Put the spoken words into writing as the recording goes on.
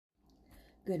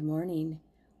Good morning.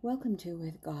 Welcome to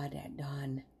With God at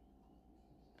Dawn.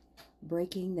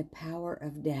 Breaking the power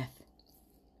of death.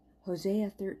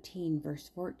 Hosea 13, verse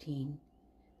 14.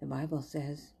 The Bible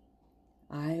says,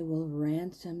 I will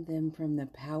ransom them from the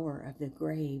power of the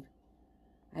grave.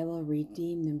 I will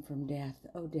redeem them from death,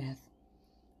 O death.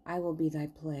 I will be thy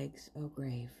plagues, O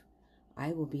grave.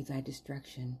 I will be thy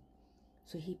destruction.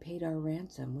 So he paid our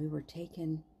ransom. We were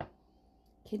kidnapped,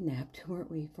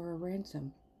 weren't we, for a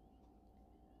ransom.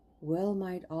 Well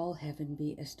might all heaven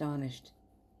be astonished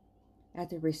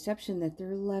at the reception that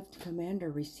their loved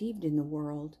commander received in the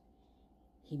world.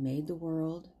 He made the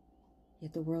world,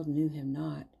 yet the world knew him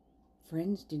not.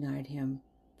 Friends denied him,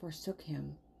 forsook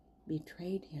him,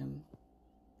 betrayed him.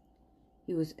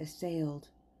 He was assailed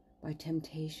by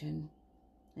temptation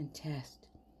and test.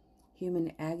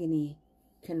 Human agony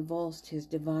convulsed his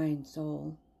divine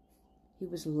soul. He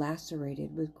was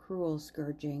lacerated with cruel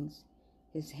scourgings.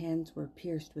 His hands were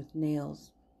pierced with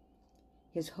nails.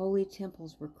 His holy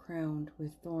temples were crowned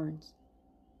with thorns.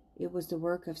 It was the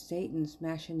work of Satan's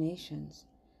machinations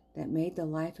that made the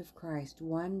life of Christ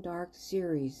one dark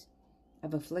series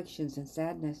of afflictions and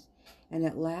sadness, and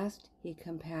at last he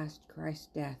compassed Christ's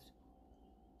death.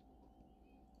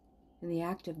 In the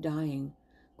act of dying,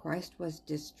 Christ was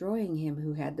destroying him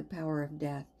who had the power of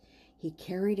death. He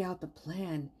carried out the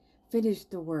plan,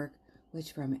 finished the work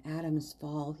which from Adam's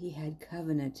fall he had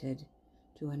covenanted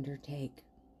to undertake.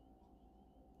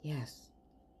 Yes,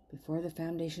 before the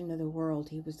foundation of the world,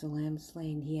 he was the Lamb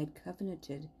slain. He had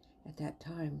covenanted at that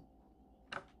time.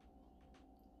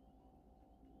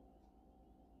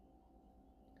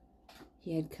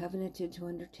 He had covenanted to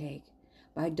undertake.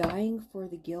 By dying for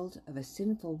the guilt of a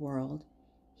sinful world,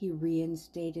 he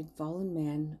reinstated fallen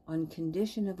man on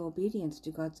condition of obedience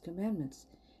to God's commandments.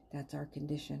 That's our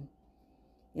condition.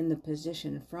 In the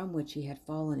position from which he had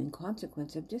fallen in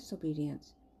consequence of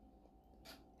disobedience.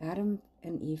 Adam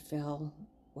and Eve fell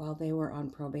while they were on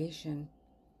probation.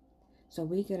 So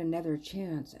we get another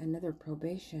chance, another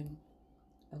probation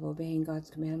of obeying God's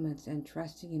commandments and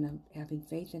trusting in him, having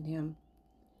faith in him.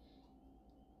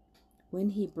 When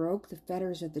he broke the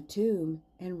fetters of the tomb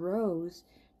and rose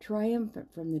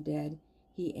triumphant from the dead,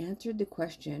 he answered the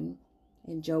question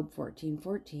in Job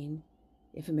 14:14,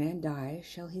 if a man die,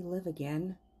 shall he live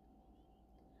again?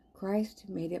 Christ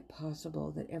made it possible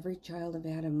that every child of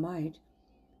Adam might,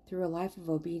 through a life of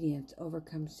obedience,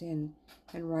 overcome sin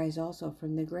and rise also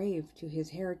from the grave to his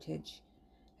heritage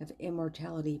of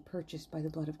immortality purchased by the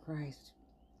blood of Christ.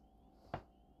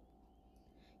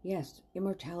 Yes,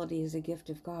 immortality is a gift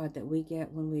of God that we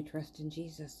get when we trust in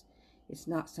Jesus. It's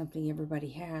not something everybody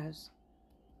has.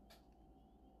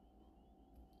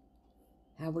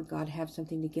 How would God have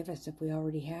something to give us if we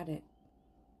already had it?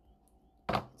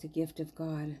 It's a gift of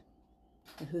God,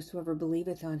 that whosoever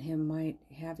believeth on him might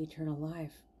have eternal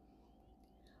life.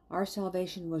 Our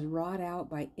salvation was wrought out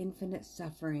by infinite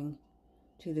suffering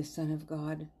to the Son of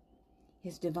God.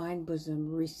 His divine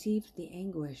bosom received the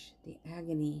anguish, the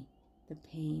agony, the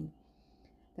pain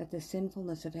that the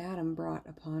sinfulness of Adam brought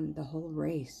upon the whole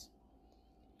race.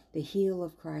 The heel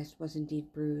of Christ was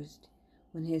indeed bruised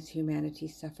when his humanity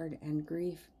suffered, and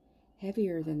grief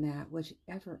heavier than that which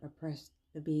ever oppressed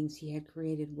the beings he had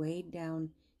created weighed down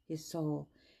his soul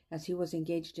as he was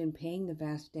engaged in paying the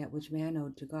vast debt which man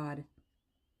owed to God.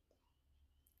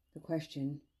 The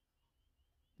question,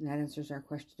 and that answers our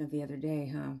question of the other day,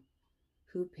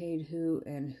 Who paid who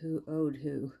and who owed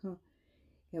who?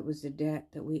 It was the debt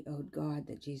that we owed God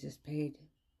that Jesus paid.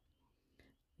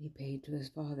 He paid to his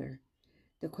Father.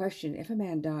 The question, if a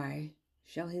man die,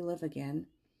 shall he live again,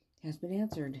 has been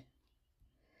answered.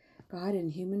 God in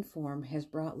human form has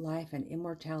brought life and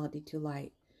immortality to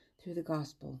light through the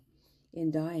gospel. In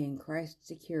dying, Christ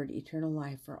secured eternal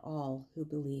life for all who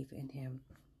believe in him.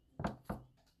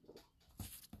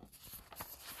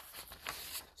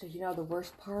 So the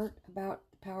worst part about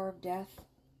the power of death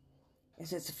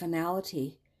is its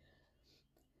finality.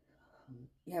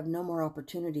 You have no more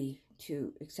opportunity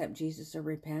to accept Jesus or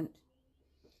repent.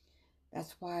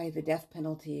 That's why the death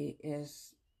penalty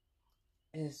is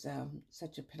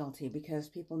such a penalty, because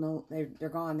people know they're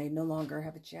gone. They no longer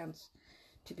have a chance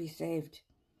to be saved.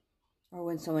 Or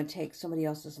when someone takes somebody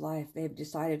else's life, they've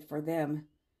decided for them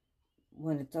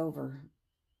when it's over.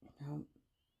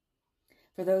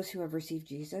 For those who have received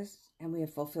Jesus and we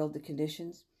have fulfilled the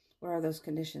conditions, what are those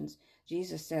conditions?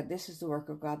 Jesus said, this is the work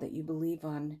of God, that you believe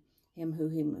on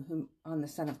him on the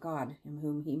Son of God,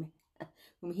 whom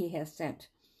he has sent.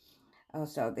 Oh,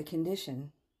 so the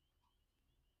condition,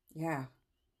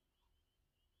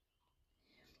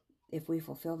 if we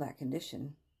fulfill that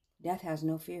condition, death has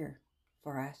no fear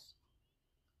for us.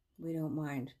 We don't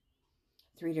mind.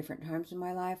 3 different times in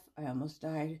my life. I almost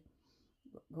died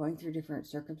going through different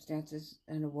circumstances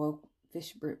and awoke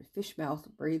fish mouth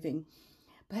breathing.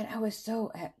 But I was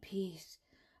so at peace.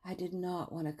 I did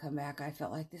not want to come back. I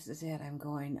felt like, this is it. I'm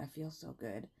going. I feel so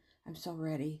good. I'm so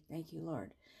ready. Thank you,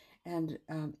 Lord. And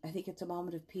I think it's a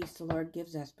moment of peace the Lord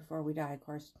gives us before we die. Of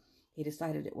course, he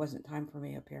decided it wasn't time for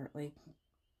me, apparently.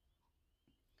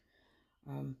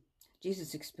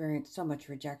 Jesus experienced so much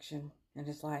rejection in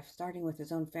his life, starting with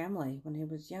his own family when he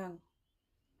was young.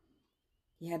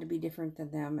 He had to be different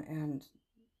than them, and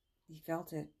he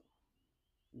felt it.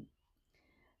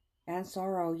 And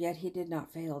sorrow, yet he did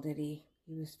not fail, did he?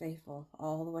 He was faithful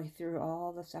all the way through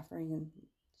all the suffering and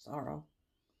sorrow.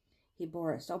 He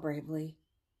bore it so bravely.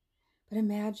 But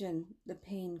imagine the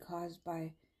pain caused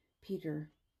by Peter's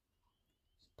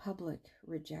public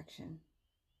rejection.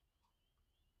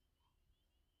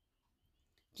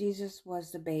 Jesus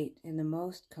was the bait in the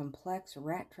most complex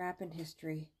rat trap in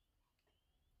history.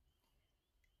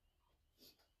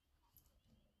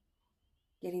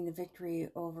 Getting the victory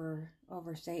over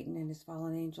Satan and his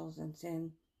fallen angels and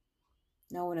sin.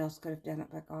 No one else could have done it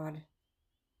but God.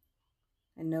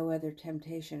 And no other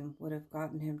temptation would have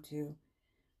gotten him to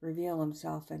reveal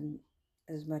himself, and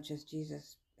as much as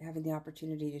Jesus having the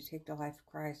opportunity to take the life of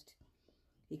Christ,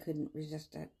 he couldn't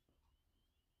resist it.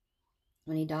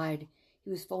 When he died, he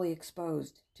was fully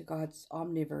exposed to God's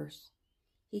omniverse.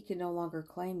 He can no longer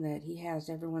claim that he has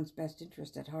everyone's best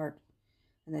interest at heart,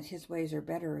 and that his ways are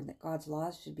better, and that God's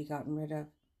laws should be gotten rid of.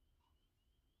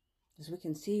 As we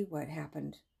can see what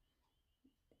happened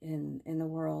in the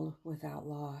world without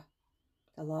law.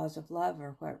 The laws of love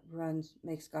are what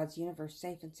makes God's universe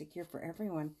safe and secure for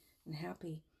everyone and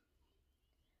happy.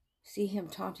 See him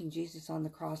taunting Jesus on the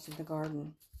cross in the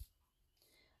garden.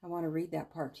 I want to read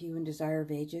that part to you in Desire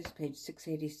of Ages, page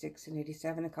 686 and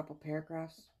 87, a couple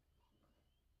paragraphs.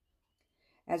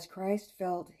 As Christ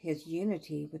felt his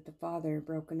unity with the Father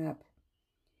broken up,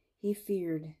 he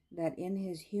feared that in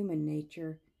his human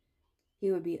nature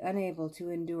he would be unable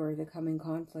to endure the coming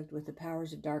conflict with the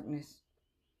powers of darkness.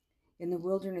 In the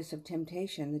wilderness of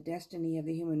temptation, the destiny of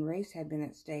the human race had been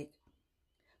at stake.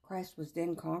 Christ was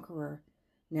then conqueror.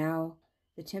 Now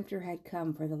the tempter had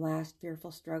come for the last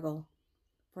fearful struggle.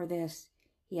 For this,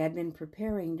 he had been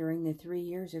preparing during the 3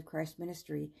 years of Christ's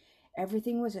ministry.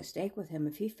 Everything was at stake with him.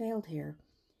 If he failed here,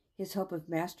 his hope of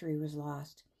mastery was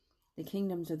lost. The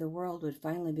kingdoms of the world would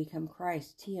finally become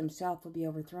Christ's. He himself would be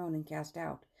overthrown and cast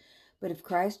out. But if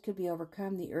Christ could be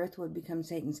overcome, the earth would become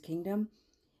Satan's kingdom,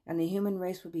 and the human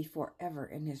race would be forever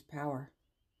in his power.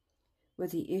 With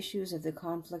the issues of the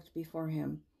conflict before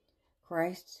him,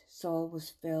 Christ's soul was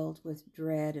filled with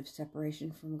dread of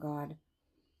separation from God.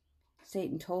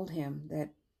 Satan told him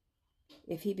that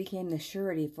if he became the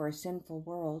surety for a sinful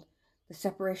world, the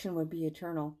separation would be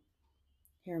eternal.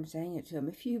 Hear him saying it to him.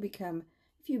 If you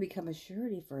become a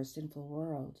surety for a sinful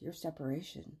world, your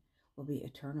separation will be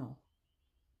eternal.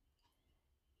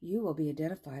 You will be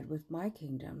identified with my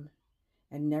kingdom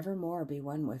and never more be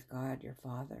one with God, your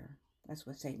Father. That's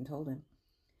what Satan told him.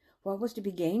 What was to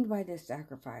be gained by this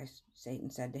sacrifice? Satan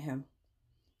said to him.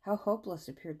 How hopeless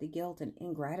appeared the guilt and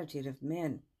ingratitude of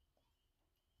men.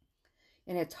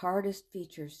 In its hardest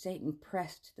features, Satan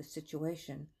pressed the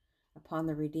situation upon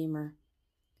the Redeemer.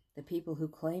 The people who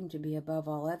claim to be above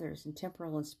all others in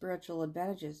temporal and spiritual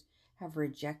advantages have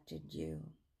rejected you.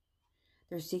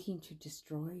 They're seeking to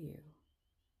destroy you.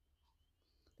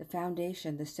 The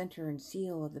foundation, the center and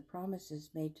seal of the promises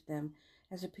made to them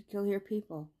as a peculiar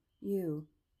people, you,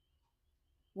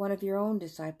 one of your own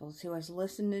disciples who has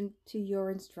listened to your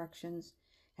instructions,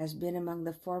 has been among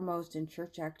the foremost in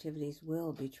church activities,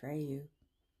 will betray you.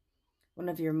 One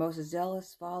of your most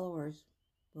zealous followers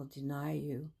will deny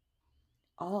you.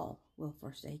 All will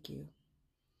forsake you.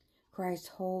 Christ's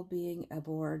whole being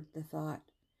abhorred the thought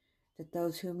that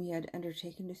those whom he had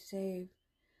undertaken to save,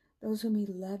 those whom he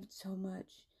loved so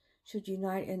much, should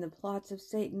unite in the plots of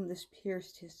Satan. This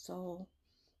pierced his soul.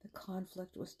 The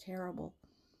conflict was terrible.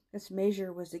 Its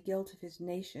measure was the guilt of his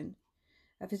nation,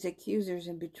 of his accusers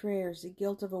and betrayers, the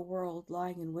guilt of a world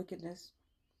lying in wickedness.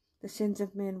 The sins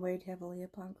of men weighed heavily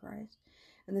upon Christ,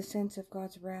 and the sense of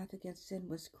God's wrath against sin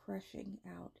was crushing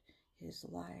out his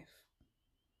life.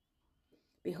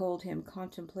 Behold him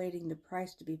contemplating the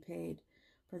price to be paid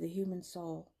for the human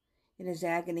soul. In his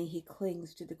agony he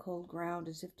clings to the cold ground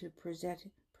as if to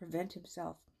prevent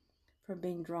himself from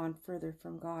being drawn further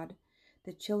from God.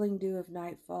 The chilling dew of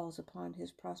night falls upon his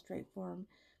prostrate form,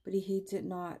 but he heeds it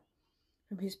not.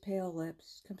 From his pale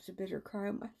lips comes a bitter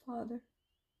cry, My Father,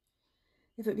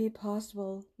 if it be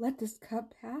possible, let this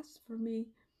cup pass from me.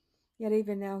 Yet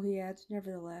even now he adds,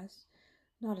 Nevertheless,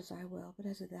 Not as I will, but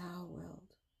as thou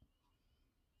wilt.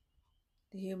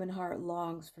 The human heart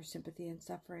longs for sympathy and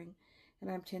suffering, and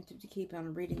I'm tempted to keep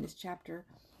on reading this chapter.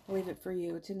 I'll leave it for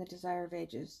you. It's in the Desire of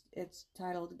Ages. It's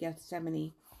titled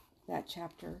Gethsemane, that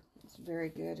chapter. It's very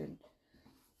good and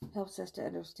helps us to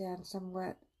understand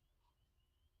somewhat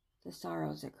the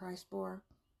sorrows that Christ bore.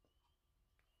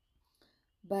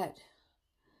 But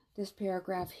this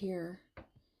paragraph here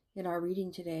in our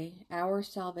reading today, our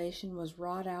salvation was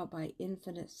wrought out by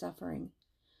infinite suffering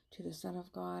to the Son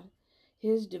of God.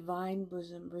 His divine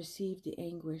bosom received the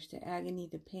anguish, the agony,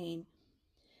 the pain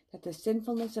that the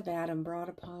sinfulness of Adam brought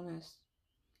upon us.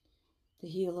 The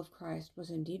heel of Christ was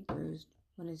indeed bruised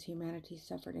when his humanity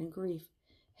suffered, and grief,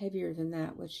 heavier than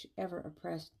that which ever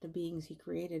oppressed the beings he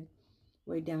created,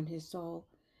 weighed down his soul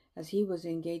as he was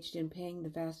engaged in paying the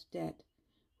vast debt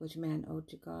which man owed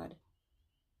to God.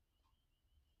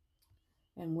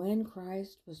 And when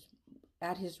Christ was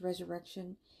at his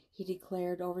resurrection, he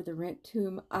declared over the rent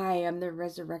tomb, I am the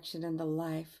resurrection and the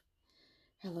life.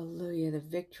 Hallelujah, the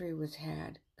victory was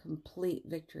had, complete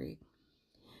victory.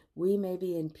 We may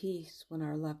be in peace when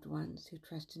our loved ones who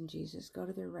trust in Jesus go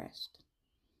to their rest,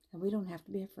 and we don't have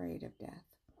to be afraid of death.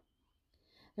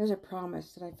 There's a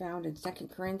promise that I found in 2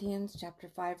 Corinthians chapter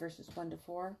 5, verses 1 to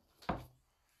 4.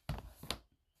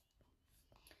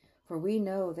 For we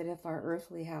know that if our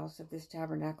earthly house of this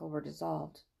tabernacle were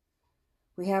dissolved,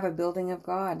 we have a building of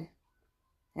God,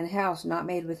 and a house not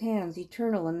made with hands,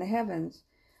 eternal in the heavens.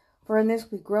 For in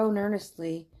this we groan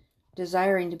earnestly,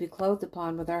 desiring to be clothed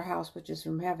upon with our house which is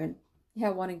from heaven.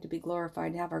 Yeah, wanting to be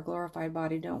glorified, have our glorified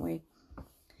body, don't we?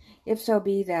 If so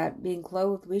be that, being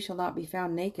clothed, we shall not be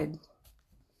found naked.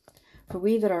 For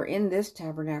we that are in this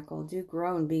tabernacle do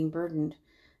groan, being burdened,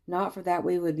 not for that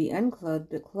we would be unclothed,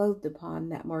 but clothed upon,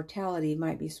 that mortality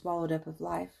might be swallowed up of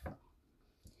life.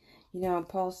 You know,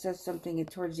 Paul says something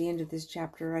towards the end of this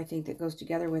chapter, I think, that goes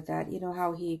together with that. You know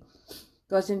how he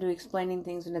goes into explaining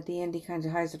things, and at the end he kind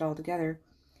of ties it all together.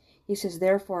 He says,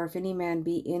 therefore, if any man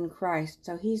be in Christ,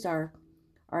 so he's our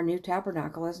new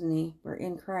tabernacle, isn't he? We're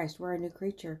in Christ. We're a new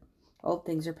creature. Old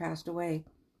things are passed away.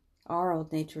 Our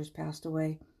old nature is passed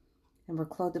away, and we're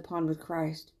clothed upon with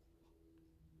Christ.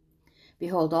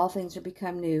 Behold, all things are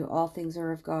become new. All things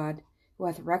are of God, who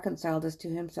hath reconciled us to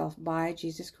himself by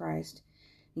Jesus Christ,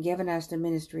 and given us the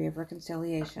ministry of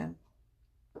reconciliation.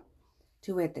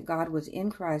 To wit, that God was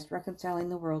in Christ, reconciling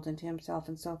the world unto himself,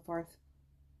 and so forth.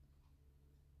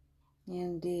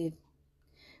 Indeed.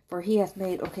 For he hath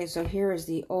made, okay, so here is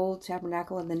the old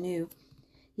tabernacle and the new.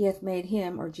 He hath made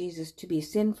him, or Jesus, to be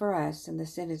sin for us, and the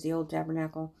sin is the old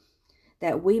tabernacle,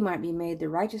 that we might be made the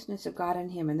righteousness of God in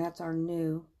him, and that's our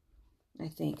new, I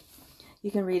think.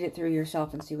 You can read it through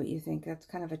yourself and see what you think. That's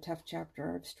kind of a tough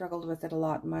chapter. I've struggled with it a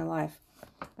lot in my life.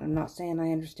 I'm not saying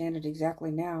I understand it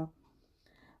exactly now,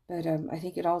 but I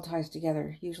think it all ties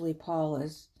together. Usually Paul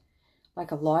is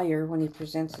like a lawyer when he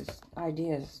presents his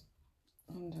ideas.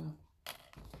 And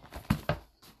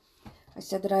I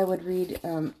said that I would read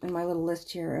in my little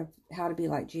list here of how to be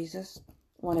like Jesus,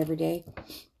 one every day.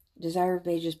 Desire of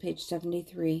Ages, page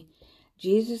 73.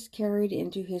 Jesus carried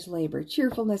into his labor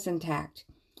cheerfulness and tact.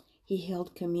 He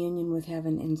held communion with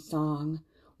heaven in song,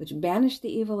 which banished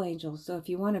the evil angels. So if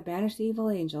you want to banish the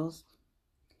evil angels,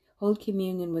 hold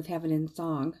communion with heaven in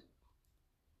song.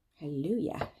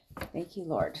 Hallelujah. Thank you,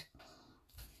 Lord.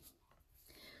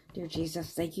 Dear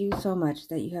Jesus, thank you so much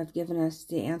that you have given us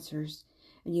the answers,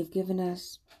 and you've given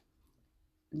us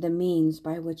the means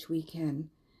by which we can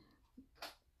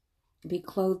be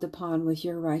clothed upon with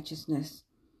your righteousness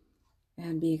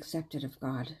and be accepted of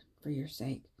God for your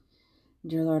sake.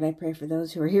 Dear Lord, I pray for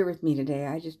those who are here with me today.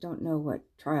 I just don't know what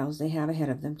trials they have ahead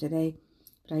of them today,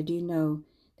 but I do know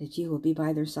that you will be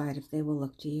by their side if they will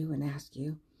look to you and ask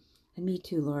you. And me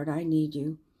too, Lord, I need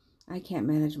you. I can't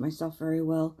manage myself very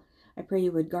well. I pray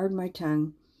you would guard my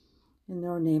tongue. In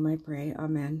your name I pray.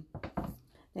 Amen.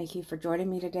 Thank you for joining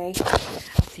me today.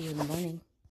 I'll see you in the morning.